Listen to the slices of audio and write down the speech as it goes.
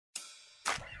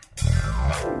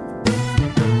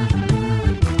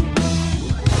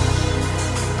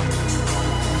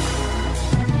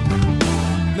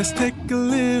Let's take a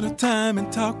little time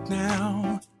and talk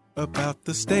now about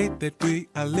the state that we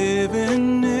are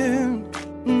living in.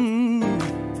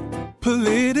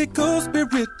 Political,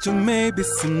 spiritual, maybe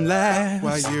some laughs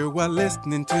while you are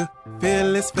listening to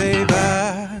Philly's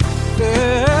Favor.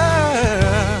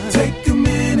 Yeah. Take a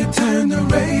minute, turn the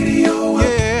radio up,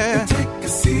 and take a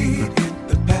seat in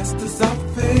the pastor's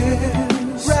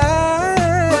office.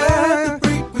 Right the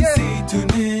frequency,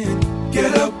 tune in,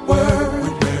 get a word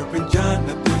with Reverend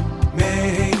Jonathan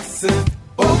Mason.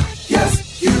 Oh,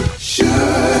 yes, you should.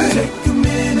 Take a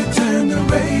minute, turn the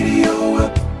radio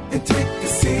up, and take a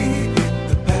seat in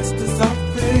the pastor's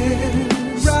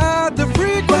office. Ride the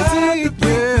frequency,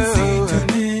 tune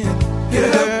in,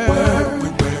 get a word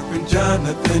with Reverend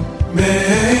Jonathan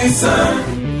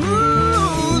Mason.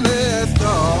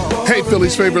 Hey,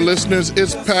 Philly's favorite listeners,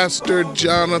 it's Pastor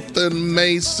Jonathan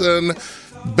Mason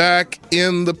back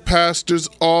in the pastor's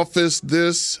office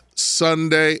this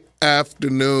Sunday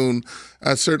afternoon.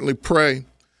 I certainly pray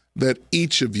that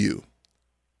each of you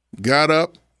got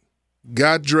up,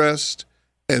 got dressed,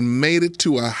 and made it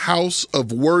to a house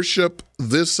of worship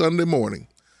this Sunday morning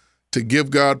to give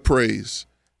God praise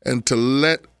and to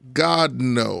let God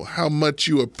know how much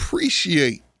you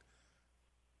appreciate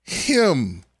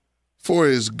Him for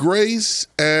His grace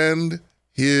and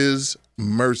His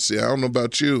mercy. I don't know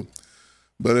about you,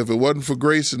 but if it wasn't for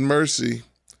grace and mercy,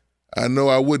 I know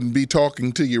I wouldn't be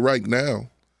talking to you right now.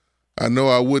 I know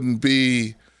I wouldn't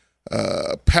be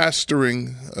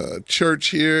pastoring a church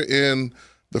here in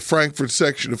the Frankfurt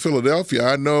section of Philadelphia.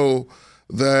 I know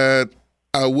that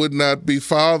I would not be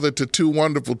father to two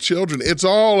wonderful children. It's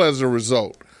all as a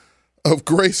result of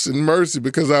grace and mercy,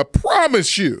 because I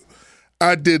promise you,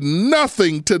 I did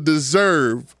nothing to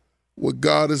deserve what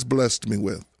God has blessed me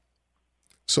with.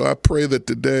 So I pray that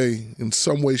today, in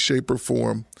some way, shape, or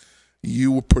form,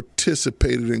 you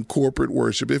participated in corporate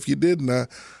worship. If you didn't, I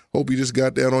hope you just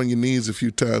got down on your knees a few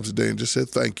times a day and just said,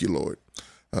 thank you, Lord,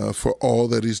 for all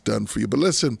that He's done for you. But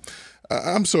listen,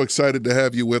 I'm so excited to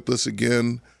have you with us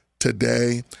again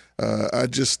today. I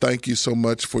just thank you so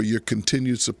much for your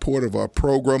continued support of our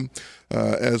program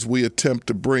as we attempt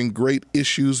to bring great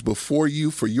issues before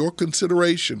you for your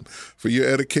consideration, for your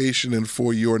education, and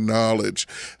for your knowledge.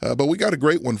 But we got a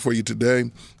great one for you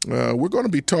today. We're going to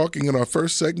be talking in our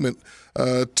first segment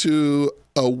to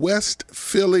a West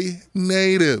Philly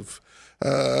native,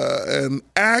 an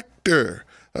actor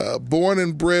born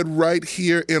and bred right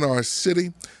here in our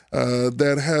city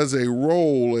that has a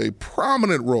role, a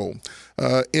prominent role,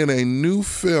 in a new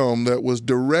film that was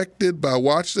directed by,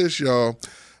 watch this, y'all,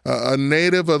 a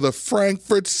native of the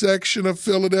Frankfurt section of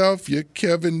Philadelphia,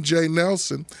 Kevin J.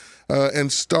 Nelson,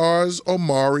 and stars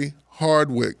Omari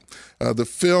Hardwick. The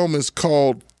film is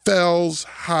called Fells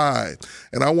High,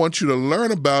 and I want you to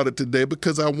learn about it today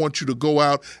because I want you to go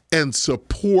out and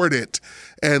support it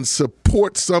and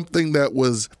support something that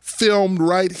was filmed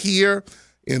right here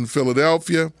in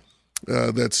Philadelphia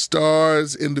that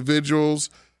stars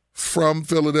individuals from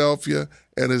Philadelphia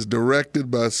and is directed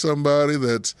by somebody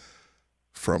that's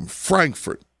from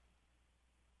Frankfurt,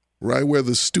 right where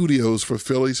the studios for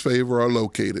Philly's Favor are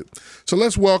located. So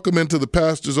let's welcome into the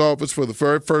pastor's office for the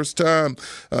very first time,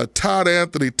 Todd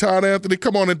Anthony. Todd Anthony,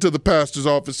 come on into the pastor's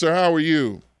office, sir. How are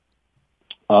you?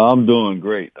 I'm doing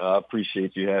great. I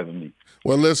appreciate you having me.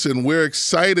 Well, listen, we're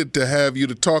excited to have you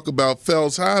to talk about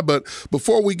Fells High, but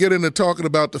before we get into talking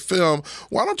about the film,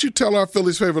 why don't you tell our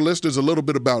Philly's Favorite listeners a little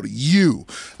bit about you?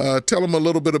 Tell them a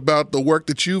little bit about the work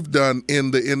that you've done in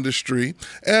the industry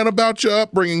and about your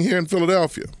upbringing here in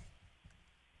Philadelphia.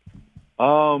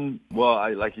 Well,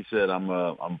 like you said, I'm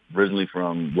originally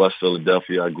from West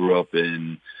Philadelphia. I grew up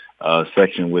in a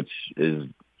section which is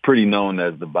pretty known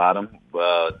as the Bottom,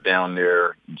 down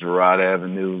there, Girard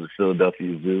Avenue, the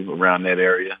Philadelphia Zoo, around that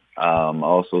area. I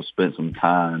also spent some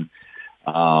time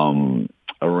around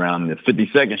the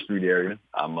 52nd Street area.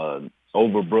 I'm a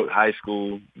Overbrook High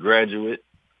School graduate,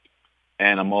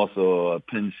 and I'm also a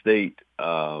Penn State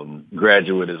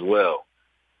graduate as well.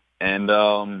 And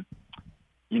I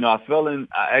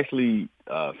actually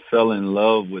fell in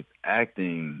love with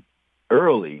acting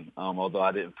early, although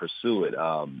I didn't pursue it.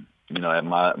 At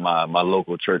my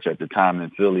local church at the time in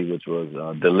Philly, which was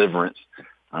Deliverance,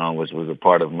 which was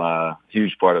a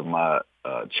huge part of my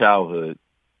childhood.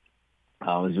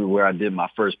 Was where I did my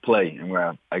first play and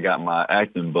where I got my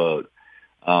acting bug.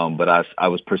 But I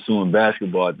was pursuing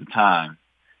basketball at the time.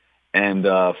 And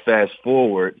fast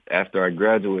forward, after I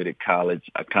graduated college,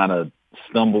 I kind of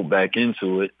stumbled back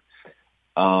into it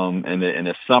in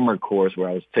a summer course where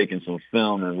I was taking some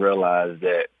film and realized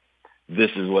that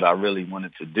this is what I really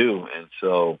wanted to do. And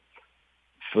so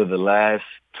for the last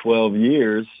 12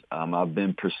 years, I've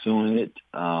been pursuing it.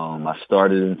 I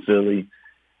started in Philly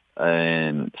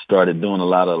and started doing a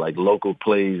lot of like local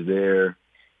plays there,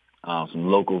 some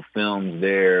local films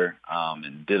there,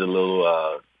 and did a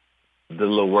little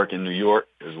work in New York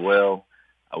as well.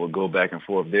 I would go back and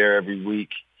forth there every week,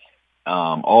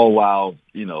 all while,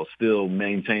 still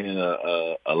maintaining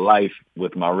a life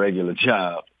with my regular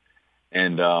job.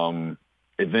 And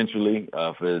eventually,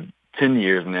 for 10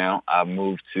 years now, I've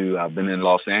been in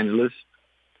Los Angeles,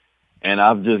 and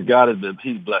I've just got it.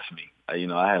 He's blessed me.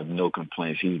 I have no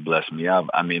complaints. He's blessed me. I've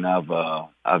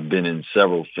been in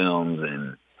several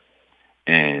films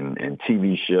and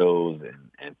TV shows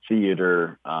and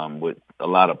theater with a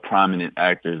lot of prominent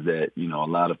actors that, a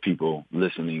lot of people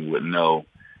listening would know,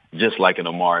 just like an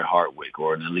Amari Hartwick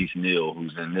or an Elise Neal,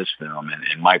 who's in this film,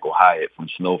 and Michael Hyatt from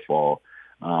Snowfall,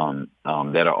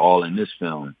 that are all in this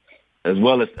film. As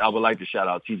well as I would like to shout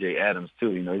out TJ Adams,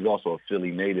 too. He's also a Philly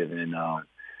native, and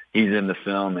he's in the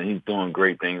film, and he's doing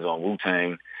great things on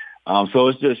Wu-Tang. So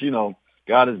it's just,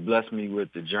 God has blessed me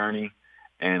with the journey,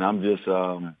 and I'm just,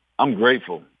 I'm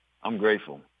grateful. I'm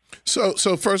grateful.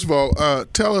 So first of all,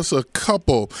 tell us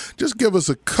just give us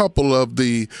a couple of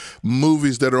the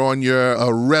movies that are on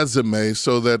your resume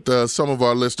so that some of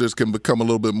our listeners can become a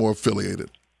little bit more affiliated.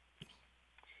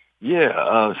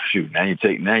 Yeah, shoot,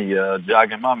 now you're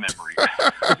jogging my memory.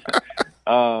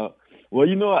 Well,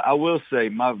 I will say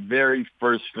my very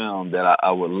first film that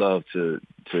I would love to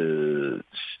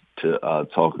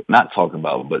not talk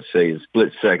about, but say a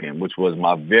split second, which was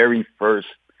my very first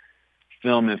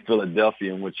film in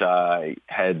Philadelphia, in which I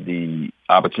had the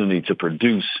opportunity to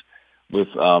produce with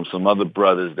some other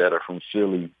brothers that are from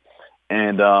Philly.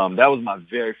 And that was my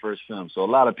very first film. So a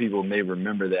lot of people may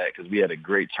remember that because we had a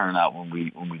great turnout when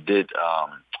we did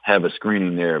have a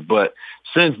screening there. But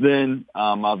since then,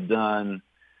 I've done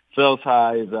Fells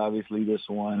High is obviously this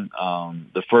one.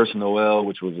 The First Noel,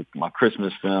 which was my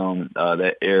Christmas film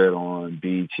that aired on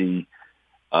BET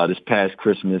this past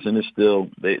Christmas, and it's still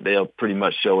they'll pretty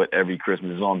much show it every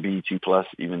Christmas. It's on BET Plus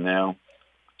even now.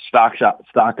 Stock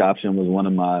Option was one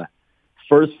of my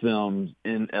first films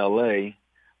in LA.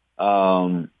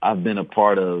 I've been a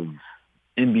part of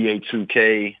NBA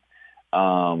 2K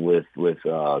with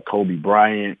Kobe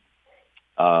Bryant,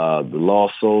 the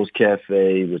Lost Souls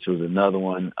Cafe, which was another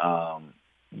one,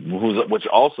 which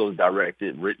also is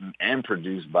directed, written, and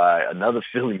produced by another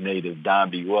Philly native, Don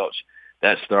B. Welch.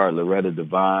 That starred Loretta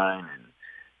Devine and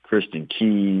Kristen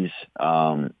Keys.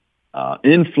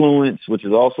 Influence, which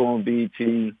is also on BET.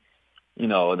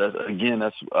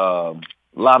 That's a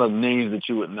lot of names that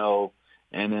you would know.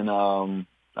 And then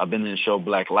I've been in the show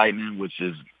Black Lightning, which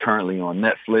is currently on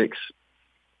Netflix.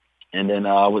 And then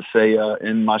I would say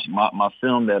in my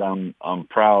film that I'm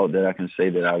proud that I can say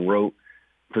that I wrote,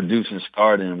 produced, and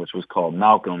starred in, which was called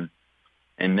Malcolm,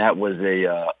 and that was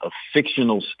a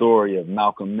fictional story of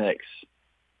Malcolm X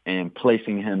and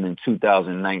placing him in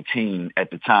 2019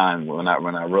 at the time when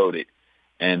I wrote it.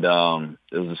 And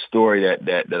it was a story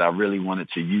that I really wanted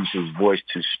to use his voice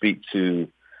to speak to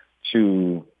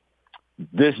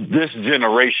this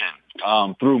generation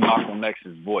through Malcolm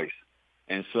X's voice.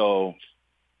 And so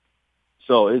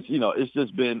it's it's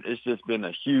just been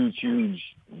a huge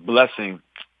blessing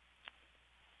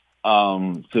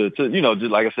to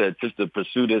just like I said, just to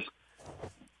pursue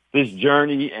this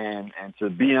journey and to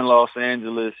be in Los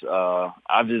Angeles.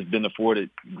 I've just been afforded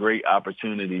great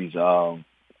opportunities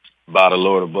by the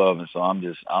Lord above, and so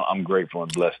I'm grateful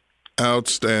and blessed.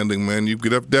 Outstanding, man. You've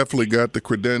definitely got the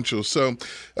credentials. So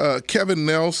Kevin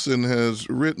Nelson has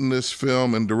written this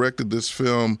film and directed this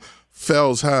film,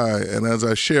 Fells High. And as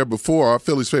I shared before, our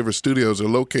Philly's Favorite Studios are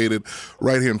located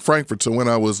right here in Frankfurt. So when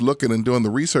I was looking and doing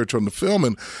the research on the film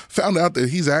and found out that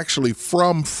he's actually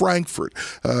from Frankfurt,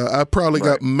 I probably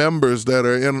got members that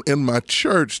are in my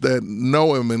church that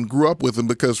know him and grew up with him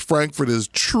because Frankfurt is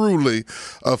truly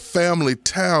a family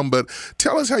town. But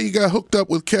tell us how you got hooked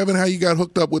up with Kevin, how you got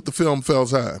hooked up with the film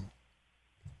Fells High.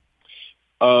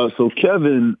 So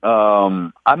Kevin,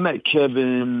 I met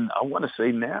Kevin, I want to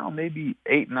say now maybe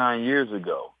 8-9 years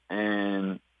ago.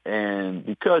 And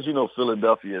because,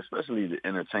 Philadelphia, especially the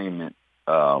entertainment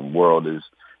world is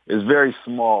very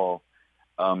small,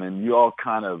 and you all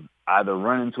kind of either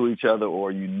run into each other or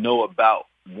about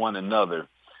one another.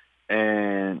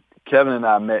 And Kevin and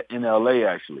I met in LA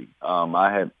actually.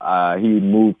 He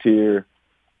moved here,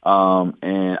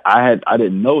 and I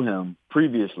didn't know him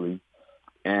previously.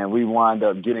 And we wound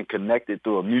up getting connected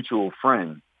through a mutual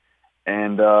friend.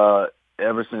 And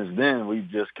ever since then, we've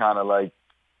just kind of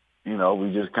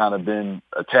been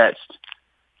attached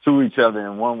to each other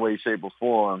in one way, shape, or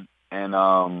form. And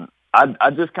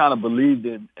I just kind of believed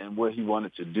in what he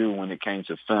wanted to do when it came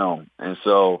to film. And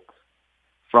so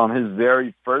from his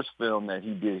very first film that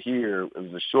he did here, it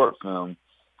was a short film,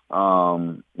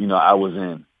 I was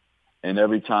in. And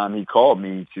every time he called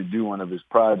me to do one of his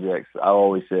projects, I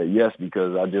always said yes,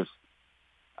 because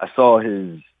I saw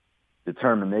his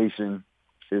determination,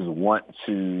 his want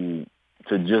to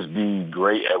just be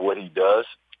great at what he does.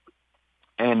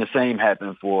 And the same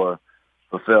happened for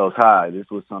Fells High. This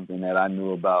was something that I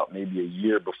knew about maybe a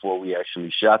year before we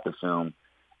actually shot the film.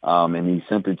 And he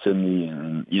sent it to me,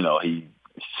 and, he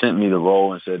sent me the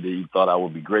role and said that he thought I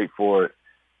would be great for it.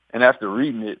 And after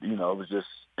reading it, it was just,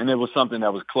 and it was something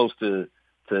that was close to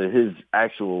his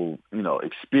actual,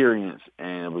 experience.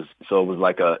 And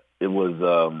it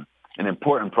was an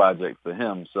important project for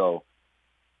him. So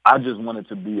I just wanted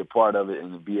to be a part of it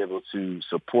and to be able to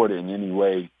support it in any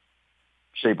way,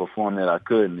 shape, or form that I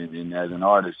could. And as an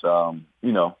artist, I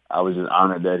was just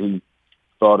honored that he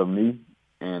thought of me,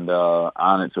 and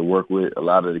honored to work with a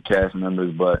lot of the cast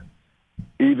members, but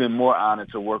even more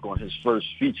honored to work on his first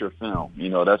feature film.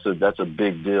 That's a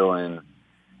big deal in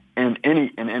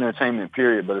entertainment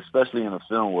period, but especially in the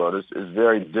film world. It's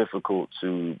very difficult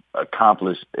to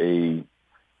accomplish a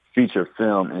feature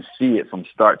film and see it from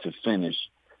start to finish.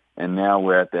 And now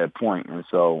we're at that point. And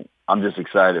so I'm just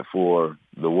excited for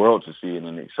the world to see it,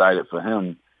 and excited for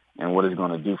him and what it's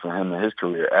going to do for him and his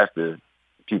career after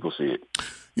people see it.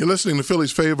 You're listening to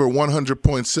Philly's favorite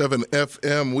 100.7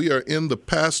 FM. We are in the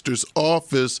pastor's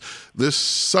office this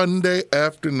Sunday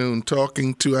afternoon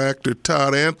talking to actor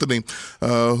Todd Anthony,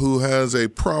 who has a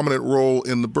prominent role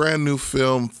in the brand new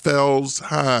film Fells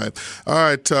High. All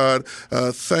right, Todd,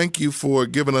 thank you for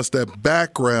giving us that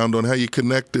background on how you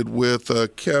connected with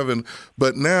Kevin.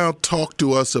 But now talk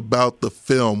to us about the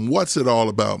film. What's it all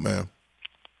about, man?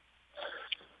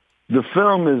 The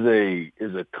film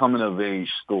is a coming of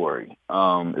age story.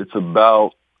 It's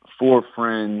about four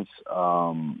friends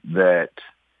that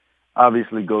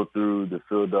obviously go through the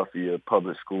Philadelphia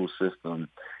public school system,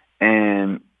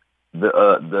 and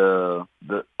the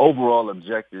overall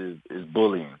objective is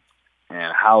bullying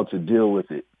and how to deal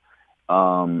with it.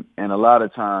 And a lot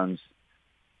of times,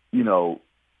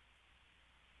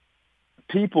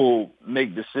 people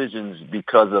make decisions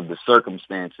because of the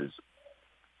circumstances.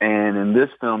 And in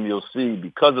this film, you'll see,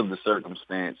 because of the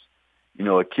circumstance,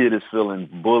 a kid is feeling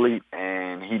bullied,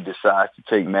 and he decides to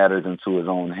take matters into his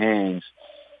own hands.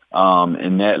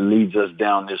 And that leads us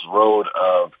down this road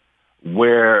of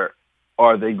where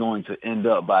are they going to end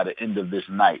up by the end of this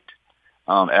night,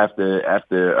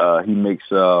 after he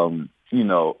makes, a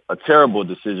terrible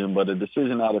decision, but a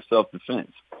decision out of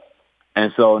self-defense.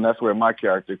 And that's where my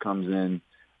character comes in,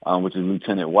 which is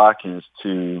Lieutenant Watkins,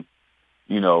 to,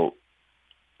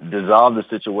 dissolve the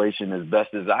situation as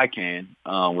best as I can,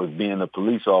 with being a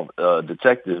police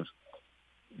detective,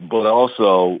 but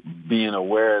also being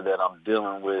aware that I'm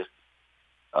dealing with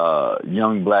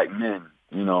young black men,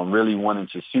 really wanting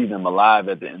to see them alive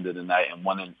at the end of the night,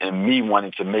 and me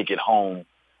wanting to make it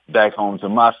back home to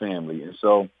my family. And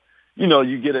so,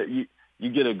 you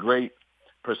get a great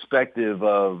perspective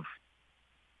of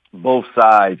both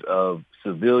sides of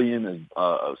civilian,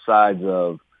 sides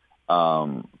of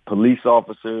police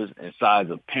officers, and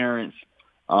sides of parents.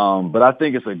 But I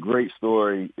think it's a great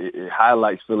story. It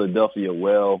highlights Philadelphia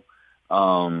well,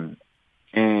 and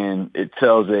it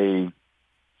tells a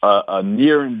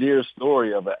near and dear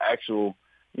story of an actual,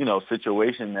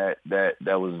 situation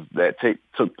that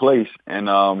took place. And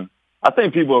I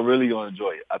think people are really going to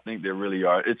enjoy it. I think they really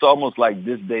are. It's almost like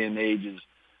this day and age's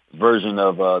version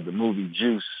of the movie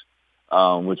Juice,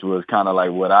 which was kind of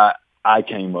like what I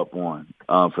came up on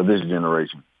for this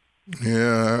generation.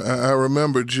 Yeah, I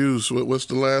remember Juice. What's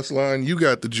the last line? You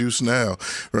got the juice now,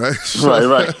 right?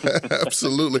 Right.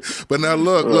 Absolutely. But now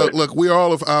look, we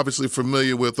all are obviously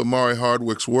familiar with Omari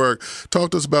Hardwick's work.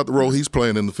 Talk to us about the role he's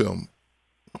playing in the film.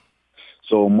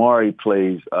 So Omari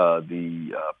plays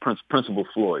the Principal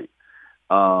Floyd.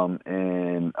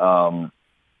 And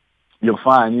you'll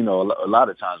find, a lot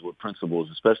of times with principals,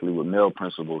 especially with male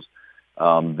principals,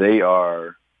 they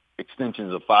are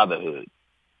extensions of fatherhood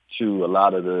to a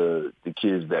lot of the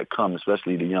kids that come,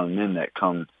 especially the young men that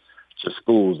come to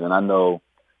schools. And I know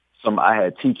I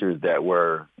had teachers that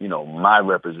were, my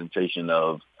representation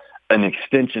of an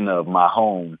extension of my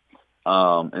home.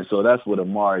 And so that's what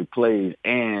Omari plays.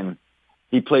 And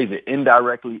he plays it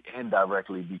indirectly and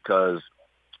directly, because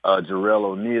Jarrell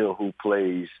O'Neal, who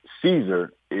plays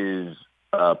Caesar, is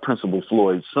Principal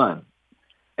Floyd's son.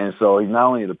 And so he's not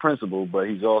only the principal, but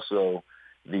he's also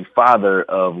the father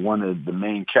of one of the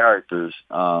main characters,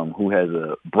 who has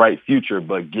a bright future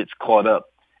but gets caught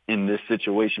up in this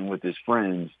situation with his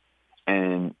friends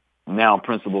And now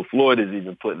Principal Floyd is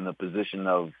even put in a position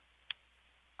of,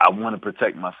 I want to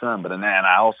protect my son, but then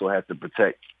I also have to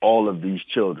protect all of these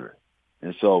children.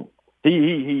 And so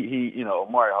he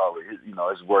Omari Harvey,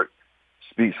 his work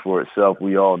speaks for itself.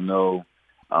 We all know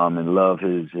and love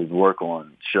his work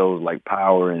on shows like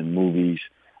Power and movies.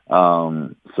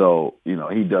 So,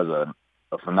 he does a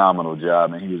phenomenal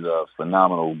job, and he was a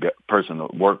phenomenal person to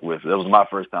work with. It was my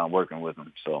first time working with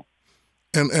him. So.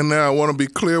 And now I want to be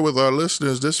clear with our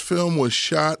listeners. This film was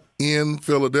shot in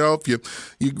Philadelphia.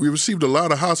 You received a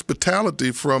lot of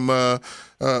hospitality from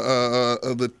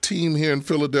the team here in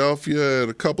Philadelphia at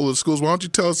a couple of schools. Why don't you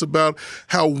tell us about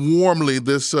how warmly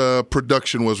this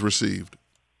production was received?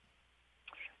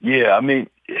 Yeah, I mean,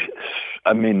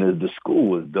 the school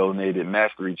was donated,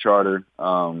 Mastery Charter,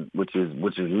 which is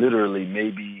literally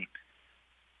maybe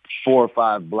 4 or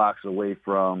 5 blocks away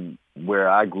from where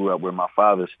I grew up, where my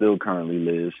father still currently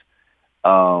lives.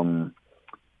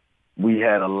 We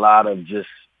had a lot of just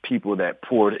people that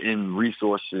poured in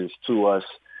resources to us.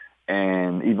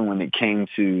 And even when it came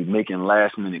to making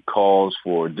last-minute calls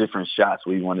for different shots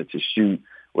we wanted to shoot,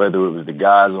 whether it was the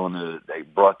guys they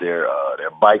brought their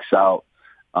bikes out,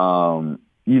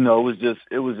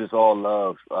 it was just all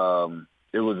love.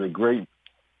 It was a great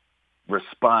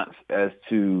response as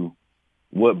to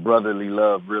what brotherly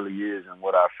love really is and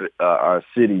what our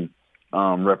city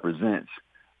represents.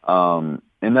 And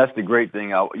that's the great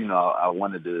thing I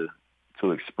wanted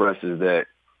to express is that,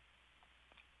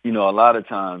 a lot of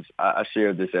times I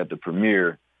shared this at the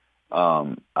premiere.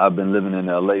 I've been living in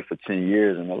LA for 10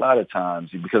 years, and a lot of times,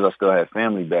 because I still have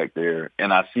family back there,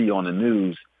 and I see on the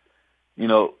news,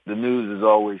 the news is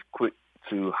always quick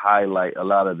to highlight a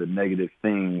lot of the negative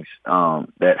things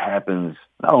that happens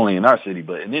not only in our city,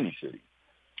 but in any city.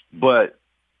 But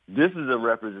this is a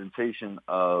representation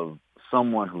of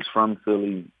someone who's from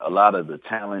Philly. A lot of the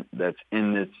talent that's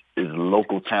in this is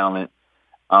local talent.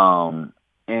 And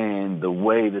the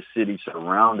way the city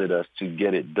surrounded us to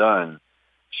get it done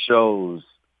shows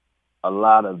a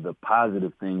lot of the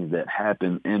positive things that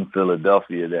happen in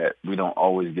Philadelphia that we don't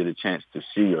always get a chance to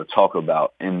see or talk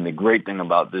about. And the great thing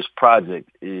about this project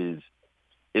is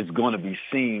it's going to be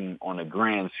seen on a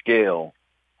grand scale,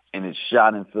 and it's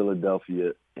shot in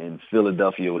Philadelphia, and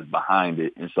Philadelphia was behind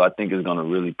it. And so I think it's going to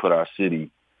really put our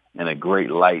city in a great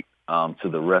light to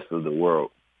the rest of the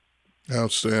world.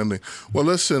 Outstanding. Well,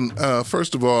 listen,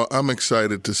 first of all, I'm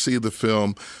excited to see the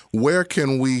film. Where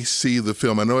can we see the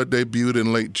film? I know it debuted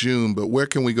in late June, but where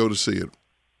can we go to see it?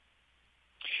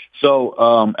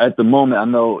 So at the moment, I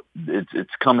know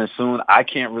it's coming soon. I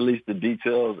can't release the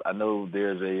details. I know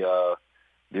there's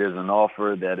an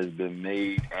offer that has been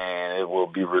made, and it will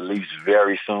be released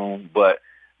very soon. But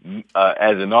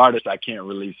as an artist, I can't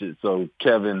release it. So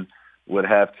Kevin would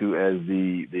have to as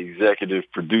the executive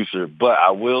producer. But I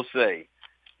will say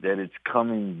that it's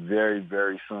coming very,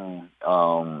 very soon.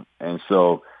 And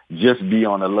so just be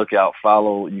on the lookout.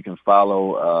 You can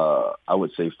follow, I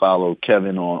would say follow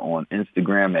Kevin on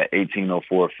Instagram at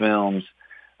 1804 Films.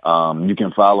 You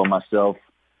can follow myself,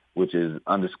 which is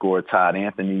 _Todd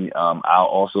Anthony. I'll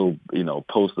also,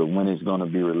 post when it's going to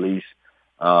be released.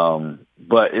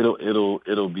 But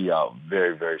it'll be out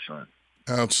very, very soon.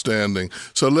 Outstanding.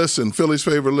 So listen, Philly's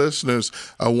favorite listeners,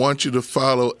 I want you to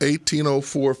follow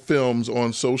 1804 Films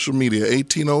on social media,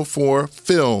 1804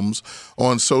 Films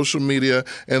on social media.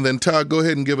 And then, Todd, go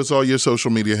ahead and give us all your social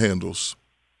media handles.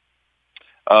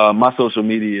 My social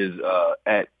media is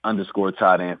at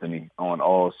 _Todd Anthony on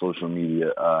all social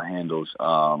media handles.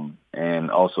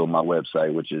 And also my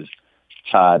website, which is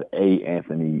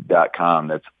toddanthony.com.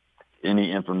 That's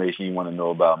any information you want to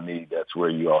know about me. That's where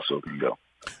you also can go.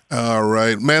 All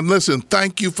right, man. Listen,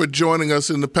 thank you for joining us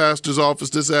in the pastor's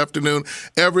office this afternoon.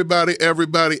 Everybody,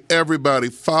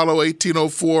 follow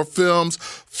 1804 Films.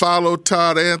 Follow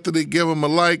Todd Anthony. Give him a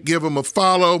like, give him a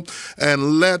follow,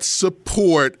 and let's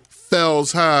support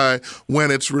Fells High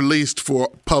when it's released for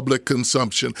public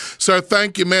consumption. Sir,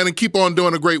 thank you, man, and keep on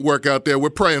doing a great work out there. We're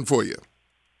praying for you.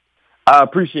 I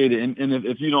appreciate it. And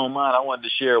if you don't mind, I wanted to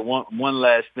share one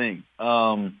last thing.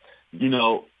 And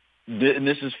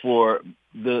this is for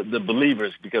the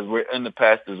believers, because we're in the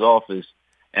pastor's office.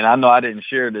 And I know I didn't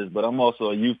share this, but I'm also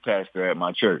a youth pastor at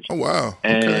my church. Oh, wow.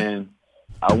 Okay. And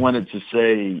I wanted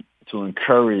to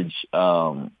encourage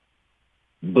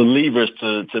believers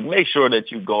to make sure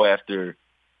that you go after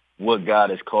what God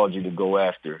has called you to go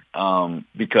after.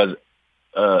 Because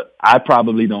I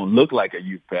probably don't look like a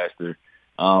youth pastor,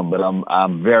 but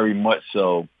I'm very much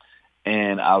so.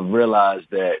 And I realized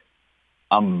that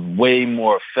I'm way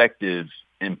more effective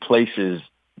in places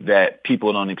that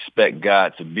people don't expect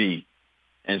God to be.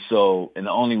 And the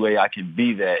only way I can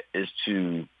be that is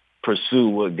to pursue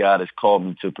what God has called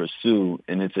me to pursue.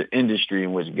 And it's an industry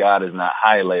in which God has not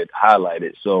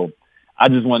highlighted. So I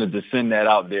just wanted to send that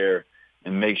out there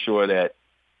and make sure that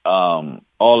all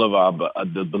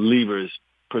of the believers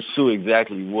pursue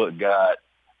exactly what God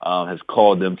has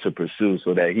called them to pursue,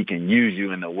 so that he can use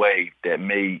you in a way that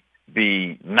may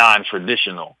be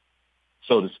non-traditional,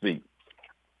 so to speak.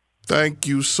 Thank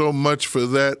you so much for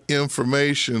that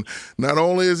information. Not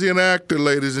only is he an actor,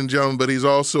 ladies and gentlemen, but he's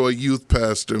also a youth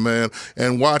pastor, man.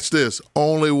 And watch this,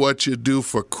 only what you do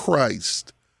for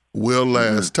Christ will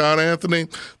last. Todd Anthony,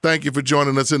 thank you for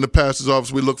joining us in the pastor's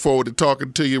office. We look forward to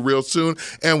talking to you real soon,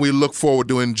 and we look forward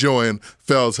to enjoying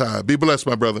Fells High. Be blessed,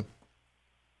 my brother.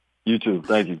 You too.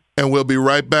 Thank you. And we'll be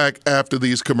right back after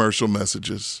these commercial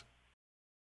messages.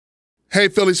 Hey,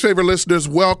 Philly's favorite listeners,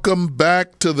 welcome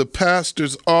back to the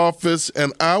pastor's office.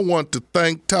 And I want to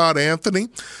thank Todd Anthony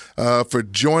for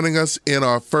joining us in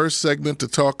our first segment to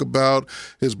talk about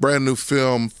his brand new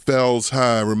film, Fells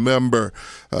High. Remember,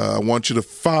 I want you to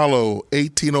follow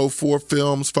 1804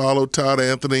 Films, follow Todd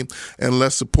Anthony, and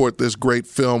let's support this great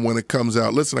film when it comes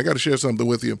out. Listen, I got to share something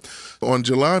with you. On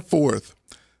July 4th,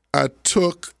 I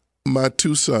took my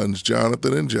two sons,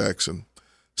 Jonathan and Jackson,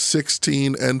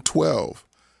 16 and 12,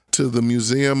 to the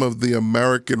Museum of the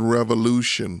American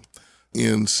Revolution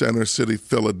in Center City,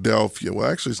 Philadelphia.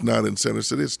 Well, actually, it's not in Center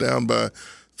City. It's down by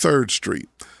 3rd Street.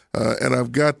 And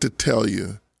I've got to tell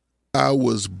you, I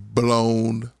was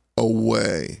blown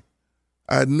away.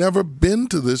 I had never been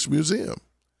to this museum.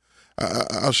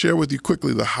 I'll share with you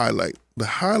quickly the highlight. The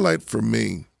highlight for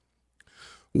me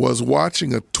was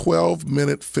watching a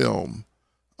 12-minute film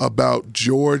about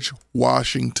George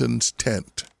Washington's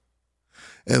tent.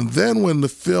 And then when the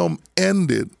film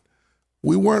ended,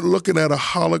 we weren't looking at a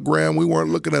hologram. We weren't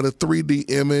looking at a 3D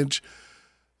image.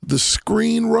 The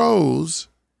screen rose,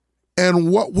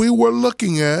 and what we were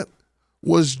looking at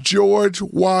was George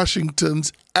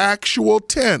Washington's actual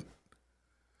tent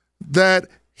that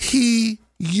he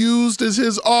used as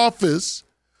his office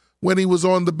when he was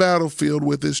on the battlefield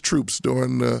with his troops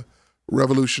during the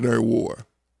Revolutionary War.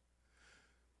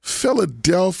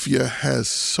 Philadelphia has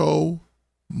so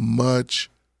much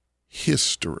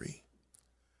history,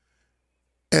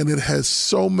 and it has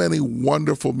so many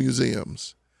wonderful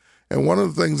museums. And one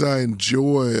of the things I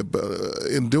enjoy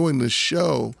in doing this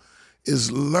show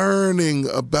is learning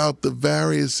about the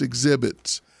various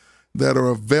exhibits that are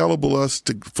available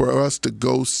for us to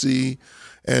go see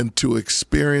and to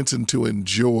experience and to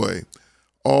enjoy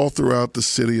all throughout the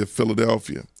city of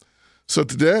Philadelphia. So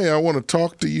today I want to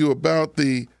talk to you about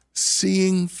the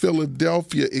Seeing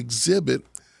Philadelphia exhibit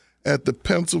at the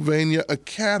Pennsylvania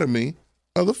Academy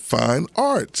of the Fine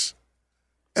Arts.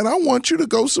 And I want you to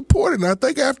go support it. And I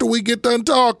think after we get done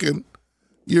talking,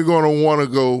 you're going to want to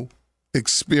go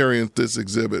experience this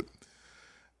exhibit.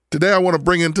 Today I want to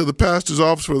bring into the pastor's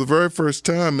office for the very first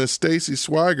time Miss Stacey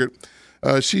Swigart.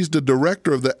 She's the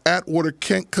director of the Atwater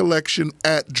Kent Collection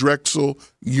at Drexel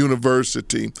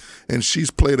University, and she's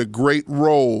played a great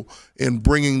role in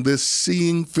bringing this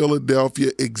Seeing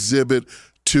Philadelphia exhibit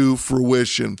to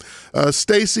fruition.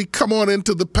 Stacey, come on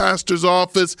into the pastor's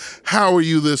office. How are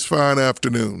you this fine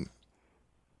afternoon?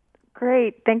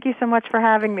 Great. Thank you so much for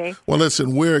having me. Well,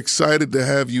 listen, we're excited to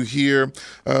have you here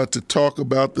to talk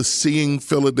about the Seeing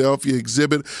Philadelphia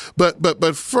exhibit.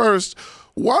 But first,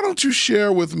 why don't you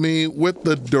share with me, with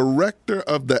the director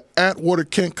of the Atwater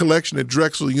Kent Collection at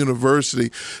Drexel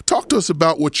University, talk to us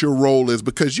about what your role is,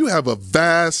 because you have a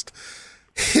vast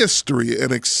history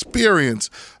and experience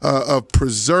of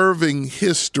preserving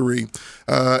history,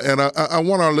 and I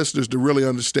want our listeners to really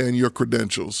understand your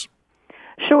credentials.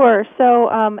 Sure. So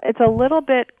it's a little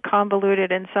bit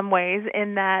convoluted in some ways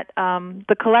in that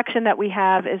the collection that we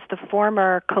have is the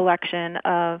former collection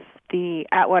of the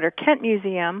Atwater Kent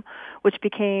Museum, which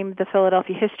became the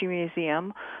Philadelphia History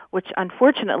Museum, which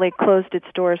unfortunately closed its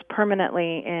doors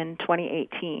permanently in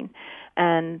 2018.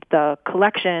 And the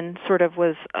collection sort of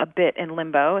was a bit in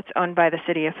limbo. It's owned by the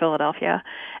city of Philadelphia.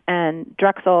 And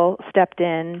Drexel stepped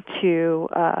in to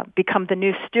become the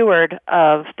new steward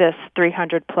of this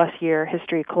 300-plus year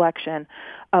history collection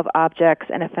of objects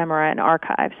and ephemera and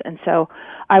archives. And so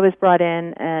I was brought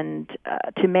in and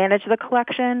to manage the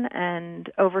collection and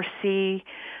oversee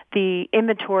the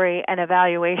inventory and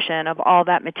evaluation of all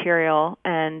that material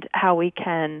and how we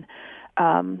can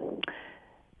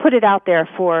put it out there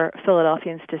for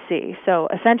Philadelphians to see. So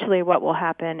essentially what will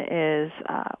happen is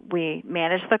we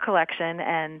manage the collection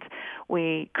and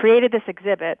we created this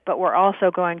exhibit, but we're also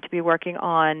going to be working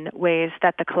on ways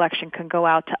that the collection can go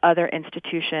out to other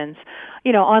institutions,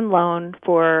 on loan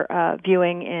for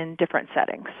viewing in different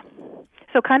settings.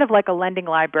 So kind of like a lending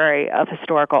library of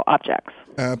historical objects.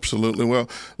 Absolutely. Well,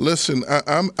 listen,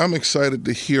 I'm excited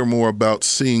to hear more about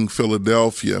Seeing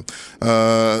Philadelphia.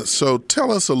 So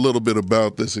tell us a little bit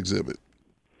about this exhibit.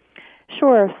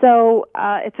 Sure. So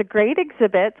it's a great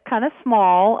exhibit. It's kind of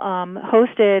small,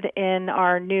 hosted in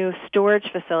our new storage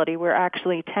facility. We're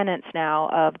actually tenants now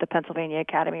of the Pennsylvania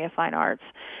Academy of Fine Arts.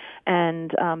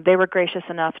 And they were gracious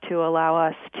enough to allow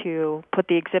us to put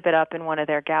the exhibit up in one of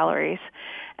their galleries.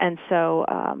 And so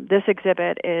this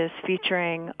exhibit is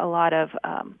featuring a lot of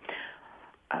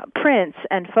prints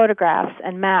and photographs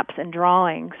and maps and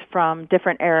drawings from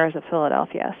different eras of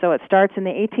Philadelphia. So it starts in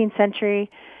the 18th century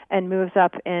and moves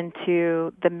up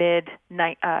into the mid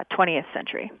 20th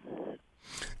century.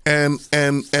 And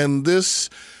this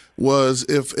was,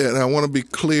 and I want to be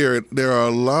clear, there are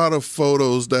a lot of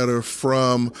photos that are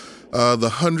from the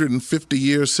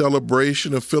 150-year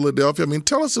celebration of Philadelphia. I mean,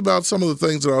 tell us about some of the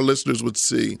things that our listeners would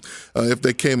see if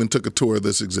they came and took a tour of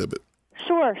this exhibit.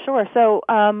 Sure. So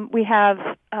we have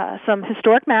some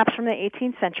historic maps from the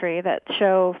 18th century that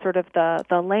show sort of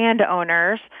the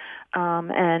landowners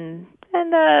and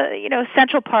the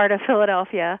central part of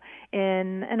Philadelphia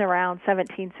in and around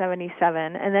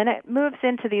 1777. And then it moves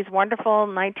into these wonderful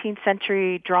 19th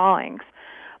century drawings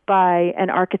by an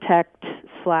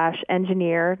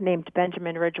architect/engineer named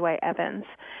Benjamin Ridgway Evans.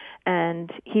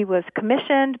 And he was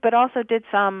commissioned, but also did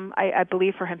some, I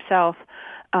believe for himself,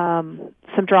 some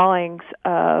drawings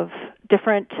of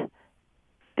different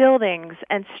buildings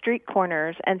and street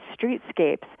corners and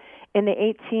streetscapes in the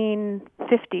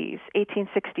 1850s,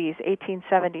 1860s,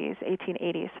 1870s,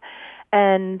 1880s.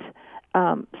 And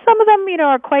some of them,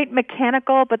 are quite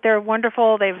mechanical, but they're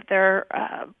wonderful. They're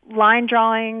line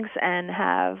drawings and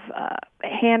have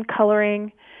hand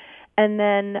coloring. And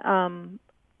then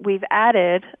we've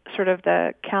added sort of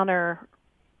the counter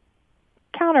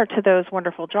to those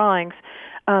wonderful drawings.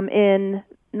 In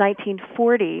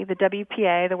 1940, the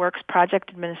WPA, the Works Project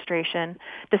Administration,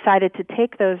 decided to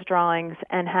take those drawings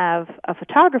and have a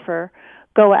photographer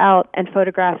go out and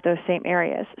photograph those same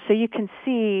areas. So you can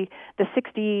see the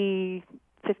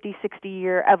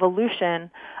 60-year evolution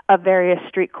of various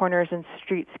street corners and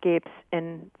streetscapes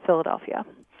in Philadelphia.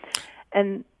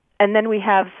 And then we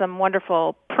have some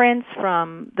wonderful prints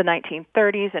from the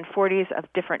 1930s and 40s of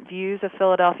different views of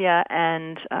Philadelphia,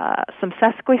 and some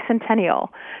sesquicentennial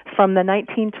from the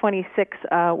 1926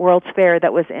 World's Fair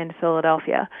that was in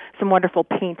Philadelphia. Some wonderful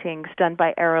paintings done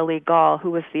by Aralee Gall,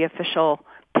 who was the official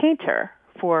painter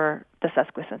for the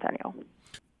sesquicentennial.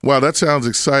 Wow, that sounds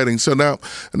exciting. So now,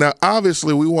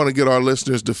 obviously, we want to get our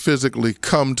listeners to physically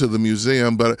come to the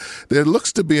museum, but there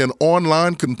looks to be an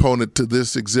online component to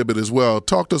this exhibit as well.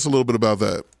 Talk to us a little bit about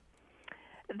that.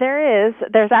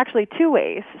 There's actually two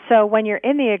ways. So when you're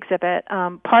in the exhibit,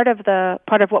 part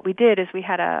of what we did is we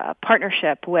had a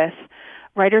partnership with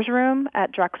Writer's Room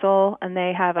at Drexel, and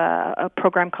they have a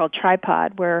program called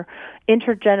Tripod, where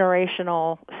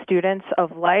intergenerational students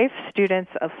of life,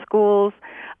 students of schools,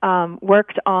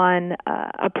 worked on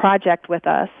a project with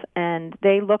us, and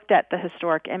they looked at the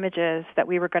historic images that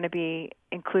we were going to be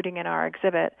including in our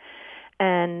exhibit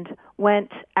and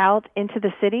went out into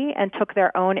the city and took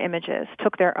their own images,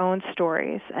 took their own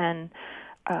stories, and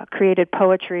created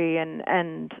poetry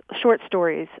and short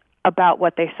stories about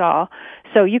what they saw.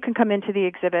 So you can come into the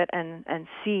exhibit and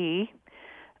see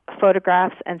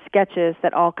photographs and sketches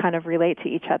that all kind of relate to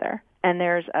each other. And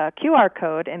there's a QR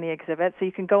code in the exhibit, so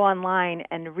you can go online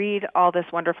and read all this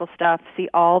wonderful stuff, see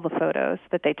all the photos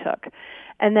that they took.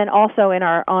 And then also in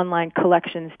our online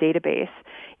collections database,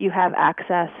 you have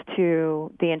access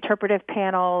to the interpretive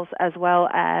panels as well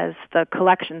as the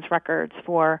collections records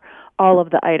for all of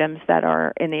the items that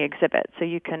are in the exhibit. So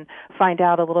you can find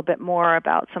out a little bit more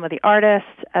about some of the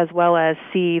artists as well as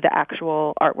see the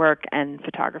actual artwork and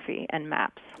photography and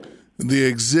maps. The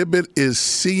exhibit is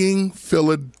Seeing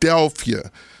Philadelphia.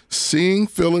 Seeing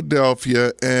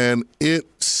Philadelphia, and it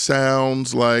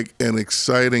sounds like an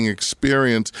exciting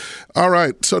experience. All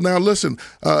right, so now listen,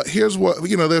 here's what,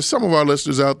 there's some of our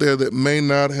listeners out there that may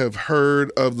not have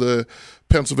heard of the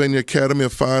Pennsylvania Academy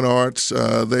of Fine Arts.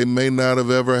 They may not have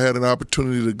ever had an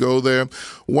opportunity to go there.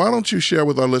 Why don't you share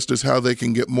with our listeners how they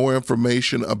can get more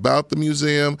information about the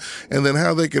museum and then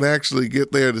how they can actually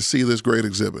get there to see this great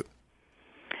exhibit?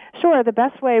 Sure. The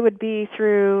best way would be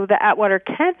through the Atwater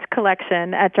Kent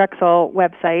collection at Drexel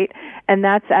website, and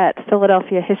that's at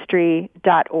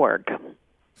philadelphiahistory.org.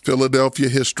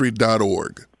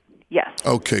 Philadelphiahistory.org. Yes.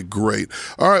 Okay, great.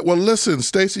 All right. Well, listen,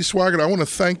 Stacey Swigart, I want to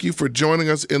thank you for joining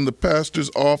us in the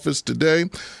pastor's office today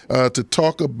to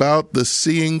talk about the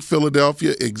Seeing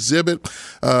Philadelphia exhibit.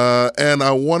 And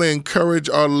I want to encourage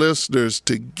our listeners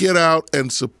to get out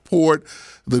and support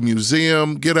the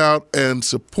museum, get out and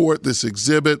support this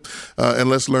exhibit, and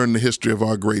let's learn the history of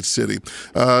our great city.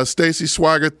 Stacey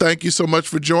Swigart, thank you so much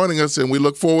for joining us, and we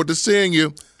look forward to seeing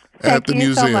you at the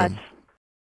museum. Thank you so much.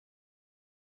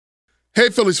 Hey,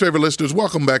 Philly's favorite listeners,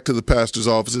 welcome back to the pastor's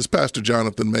office. It's Pastor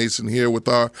Jonathan Mason here with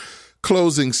our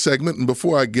closing segment. And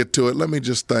before I get to it, let me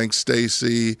just thank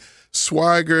Stacey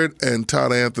Swigart and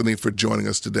Todd Anthony for joining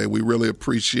us today. We really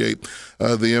appreciate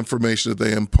the information that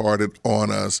they imparted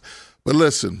on us. But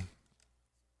listen,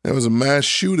 there was a mass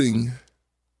shooting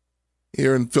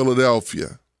here in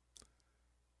Philadelphia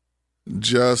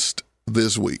just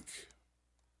this week.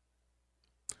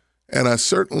 And I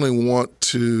certainly want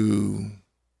to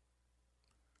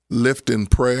lift in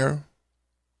prayer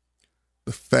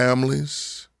the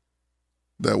families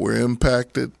that were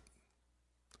impacted,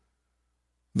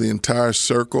 the entire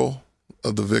circle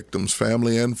of the victims,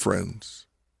 family and friends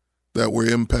that were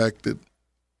impacted.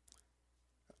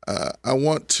 I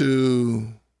want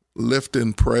to lift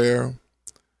in prayer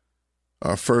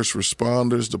our first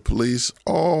responders, the police,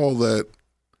 all that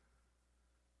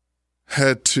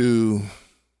had to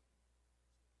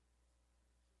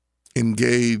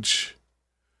engage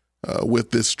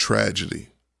with this tragedy.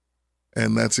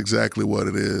 And that's exactly what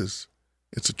it is.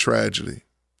 It's a tragedy.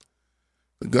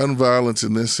 The gun violence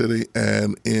in this city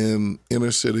and in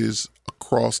inner cities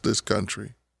across this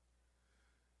country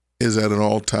is at an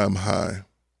all-time high.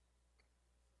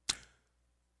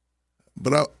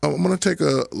 But I'm going to take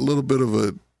a little bit of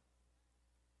a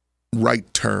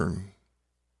right turn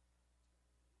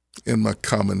in my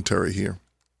commentary here.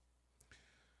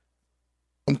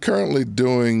 I'm currently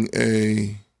doing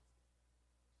a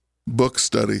book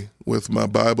study with my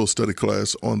Bible study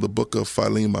class on the book of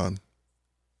Philemon.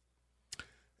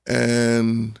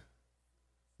 And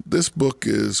this book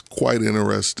is quite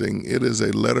interesting. It is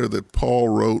a letter that Paul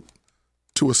wrote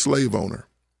to a slave owner.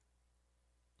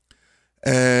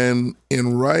 And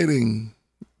in writing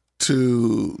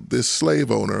to this slave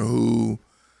owner who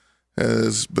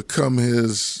has become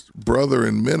his brother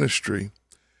in ministry,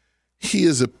 he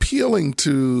is appealing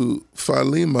to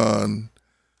Philemon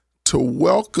to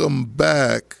welcome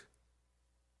back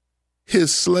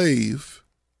his slave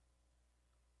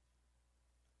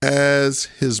as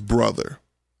his brother.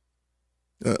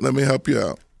 Let me help you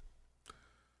out.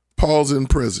 Paul's in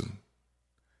prison.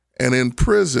 And in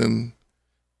prison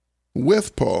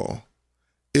with Paul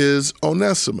is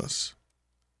Onesimus,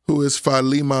 who is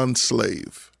Philemon's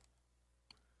slave.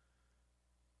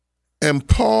 And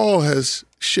Paul has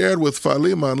shared with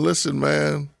Philemon, listen,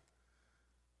 man,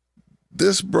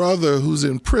 this brother who's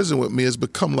in prison with me has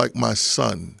become like my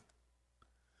son.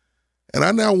 And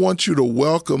I now want you to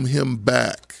welcome him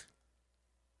back,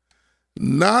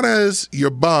 not as your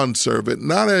bondservant,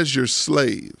 not as your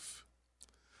slave,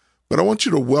 but I want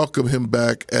you to welcome him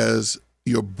back as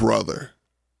your brother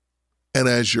and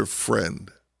as your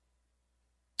friend.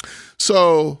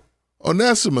 So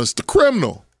Onesimus, the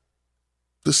criminal,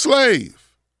 the slave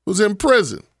who's in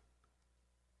prison,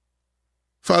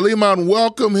 Philemon,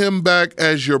 welcome him back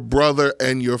as your brother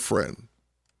and your friend.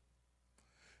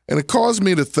 And it caused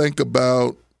me to think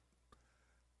about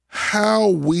how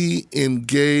we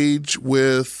engage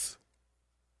with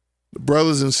the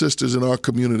brothers and sisters in our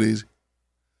communities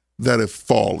that have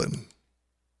fallen,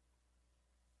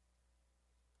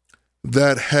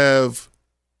 that have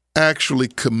actually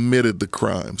committed the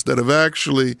crimes, that have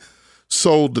actually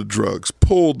sold the drugs,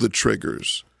 pulled the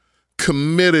triggers,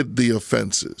 committed the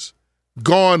offenses,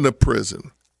 gone to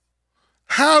prison.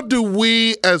 How do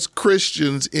we as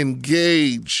Christians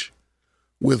engage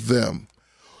with them?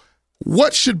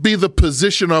 What should be the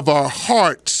position of our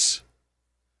hearts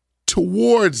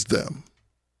towards them?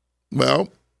 Well,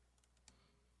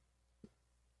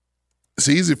 it's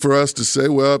easy for us to say,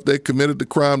 well, if they committed the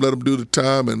crime, let them do the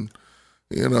time, and,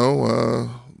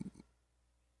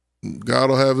 God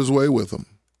will have his way with them.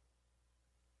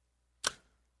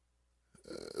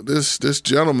 This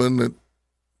gentleman that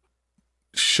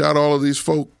shot all of these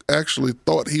folk actually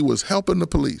thought he was helping the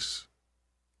police.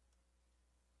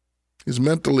 He's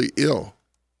mentally ill.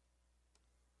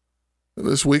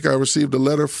 This week I received a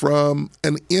letter from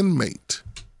an inmate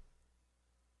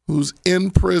who's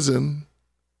in prison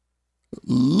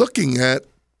looking at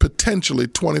potentially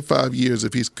 25 years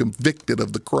if he's convicted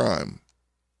of the crime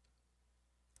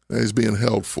that he's being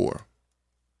held for.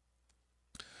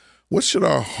 What should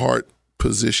our heart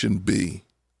position be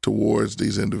towards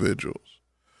these individuals?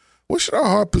 What should our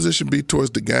heart position be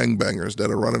towards the gangbangers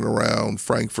that are running around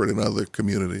Frankfurt and other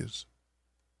communities,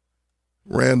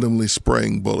 randomly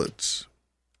spraying bullets,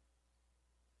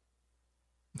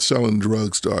 selling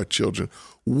drugs to our children?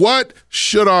 What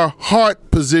should our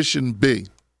heart position be?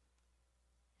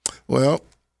 Well,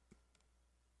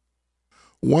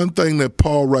 one thing that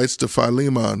Paul writes to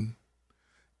Philemon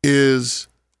is,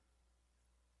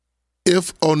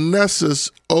 if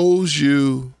Onesimus owes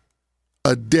you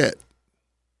a debt,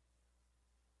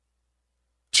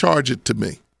 charge it to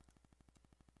me.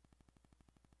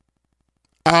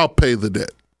 I'll pay the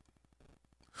debt.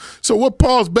 So what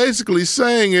Paul's basically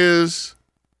saying is,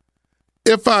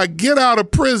 if I get out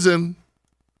of prison,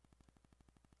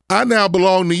 I now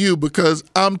belong to you because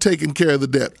I'm taking care of the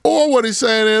debt. Or what he's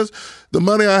saying is, the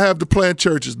money I have to plant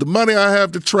churches, the money I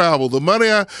have to travel, the money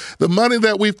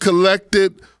that we've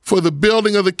collected for the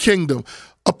building of the kingdom,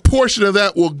 a portion of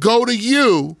that will go to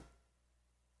you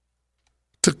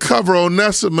to cover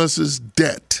Onesimus's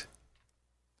debt.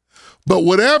 But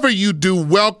whatever you do,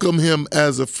 welcome him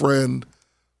as a friend,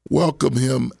 welcome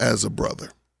him as a brother.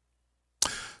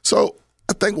 So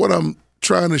I think what I'm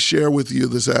trying to share with you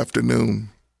this afternoon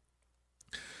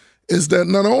is that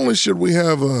not only should we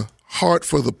have a heart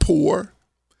for the poor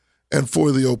and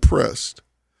for the oppressed,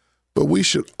 but we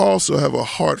should also have a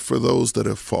heart for those that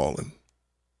have fallen.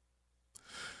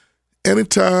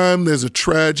 Anytime there's a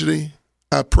tragedy,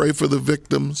 I pray for the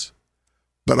victims,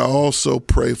 but I also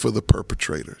pray for the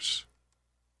perpetrators.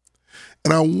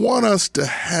 And I want us to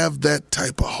have that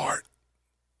type of heart.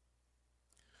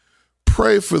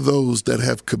 Pray for those that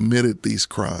have committed these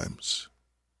crimes.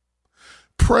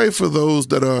 Pray for those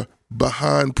that are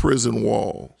behind prison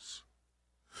walls.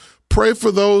 Pray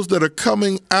for those that are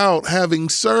coming out having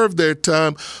served their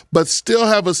time, but still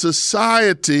have a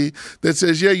society that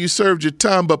says, yeah, you served your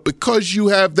time, but because you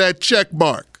have that check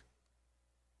mark,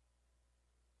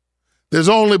 there's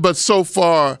only but so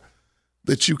far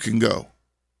that you can go.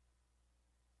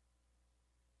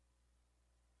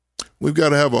 We've got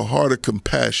to have a heart of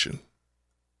compassion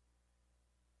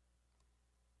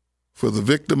for the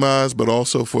victimized, but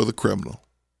also for the criminal.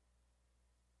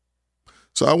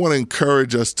 So I want to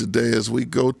encourage us today as we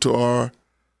go to our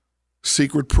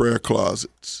secret prayer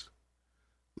closets.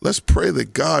 Let's pray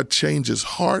that God changes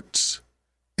hearts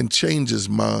and changes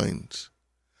minds.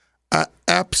 I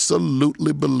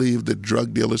absolutely believe that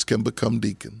drug dealers can become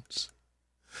deacons.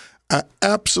 I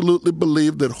absolutely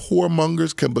believe that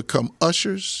whoremongers can become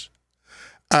ushers.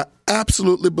 I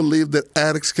absolutely believe that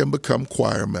addicts can become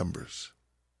choir members.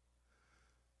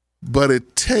 But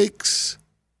it takes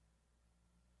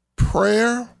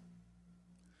prayer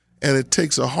and it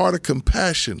takes a heart of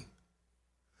compassion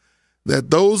that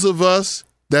those of us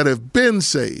that have been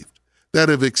saved, that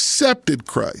have accepted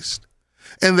Christ,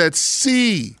 and that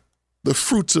see the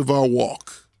fruits of our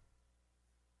walk,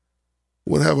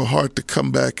 would have a heart to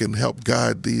come back and help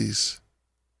guide these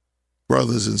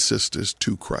brothers and sisters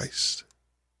to Christ,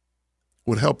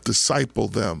 would help disciple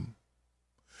them,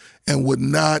 and would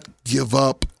not give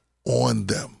up on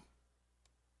them.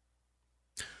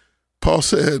 Paul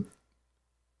said,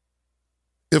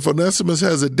 if Onesimus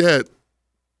has a debt,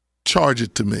 charge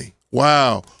it to me.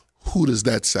 Wow, who does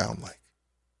that sound like?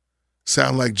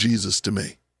 Sound like Jesus to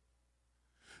me.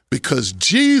 Because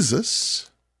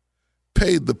Jesus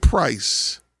paid the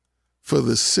price for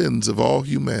the sins of all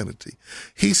humanity.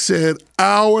 He said,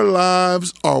 our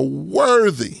lives are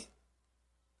worthy.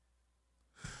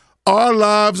 Our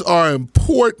lives are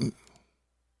important.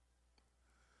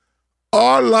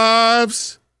 Our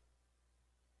lives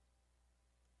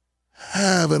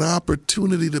have an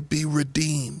opportunity to be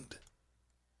redeemed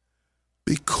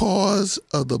because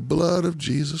of the blood of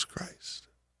Jesus Christ.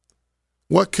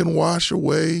 What can wash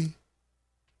away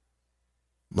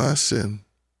my sin?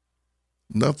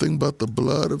 Nothing but the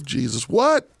blood of Jesus.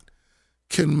 What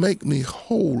can make me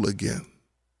whole again?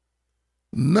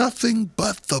 Nothing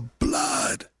but the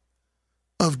blood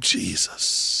of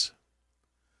Jesus.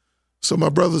 So my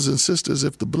brothers and sisters,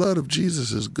 if the blood of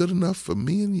Jesus is good enough for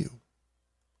me and you,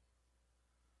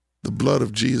 the blood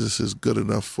of Jesus is good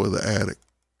enough for the addict.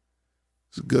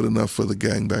 It's good enough for the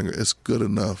gangbanger. It's good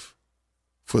enough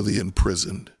for the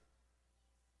imprisoned.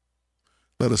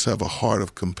 Let us have a heart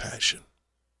of compassion.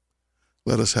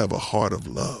 Let us have a heart of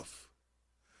love.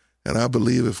 And I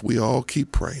believe if we all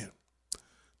keep praying,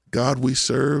 God we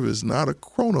serve is not a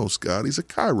chronos God, he's a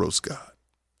kairos God.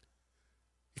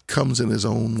 He comes in his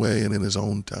own way and in his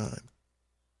own time.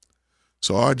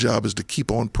 So our job is to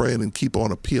keep on praying and keep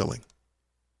on appealing.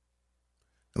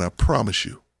 And I promise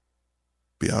you,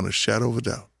 beyond a shadow of a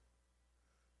doubt,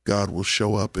 God will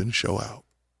show up and show out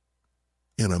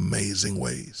in amazing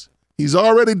ways. He's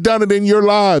already done it in your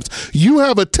lives. You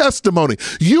have a testimony.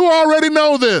 You already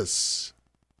know this.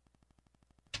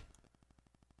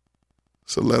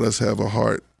 So let us have a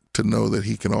heart to know that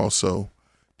he can also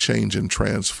change and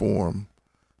transform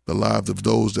the lives of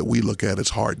those that we look at as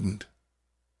hardened.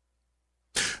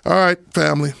 All right,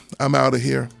 family, I'm out of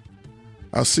here.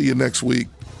 I'll see you next week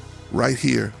right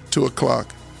here, 2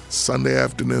 o'clock, Sunday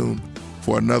afternoon,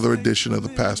 for another edition of the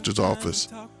Pastor's Office.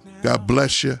 God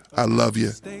bless you. I love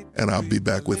you. And I'll be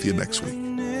back with you next week.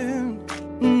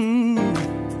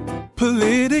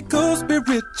 Political,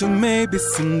 spiritual, maybe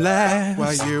some laughs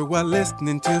while you are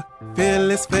listening to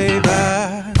Phyllis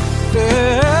Favor.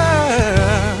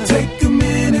 Yeah. Take a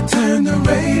minute, turn the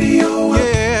radio up,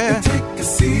 and take a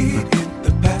seat in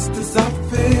the pastor's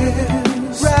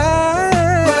office.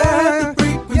 Right the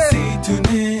frequency, tune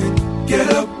in, get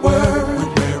a word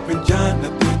with Reverend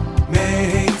Jonathan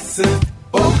Mason.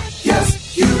 Oh,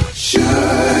 yes, you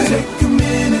should. Take a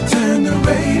minute, turn the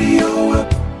radio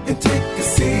up, and take a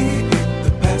seat in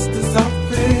the pastor's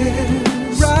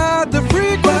office. Ride the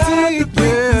frequency,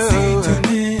 tune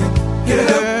in, get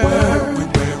a word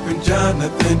with Reverend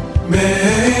Jonathan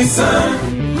Mason.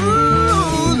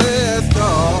 Ooh, let's go.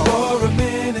 For a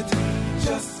minute,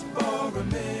 just for a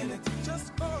minute.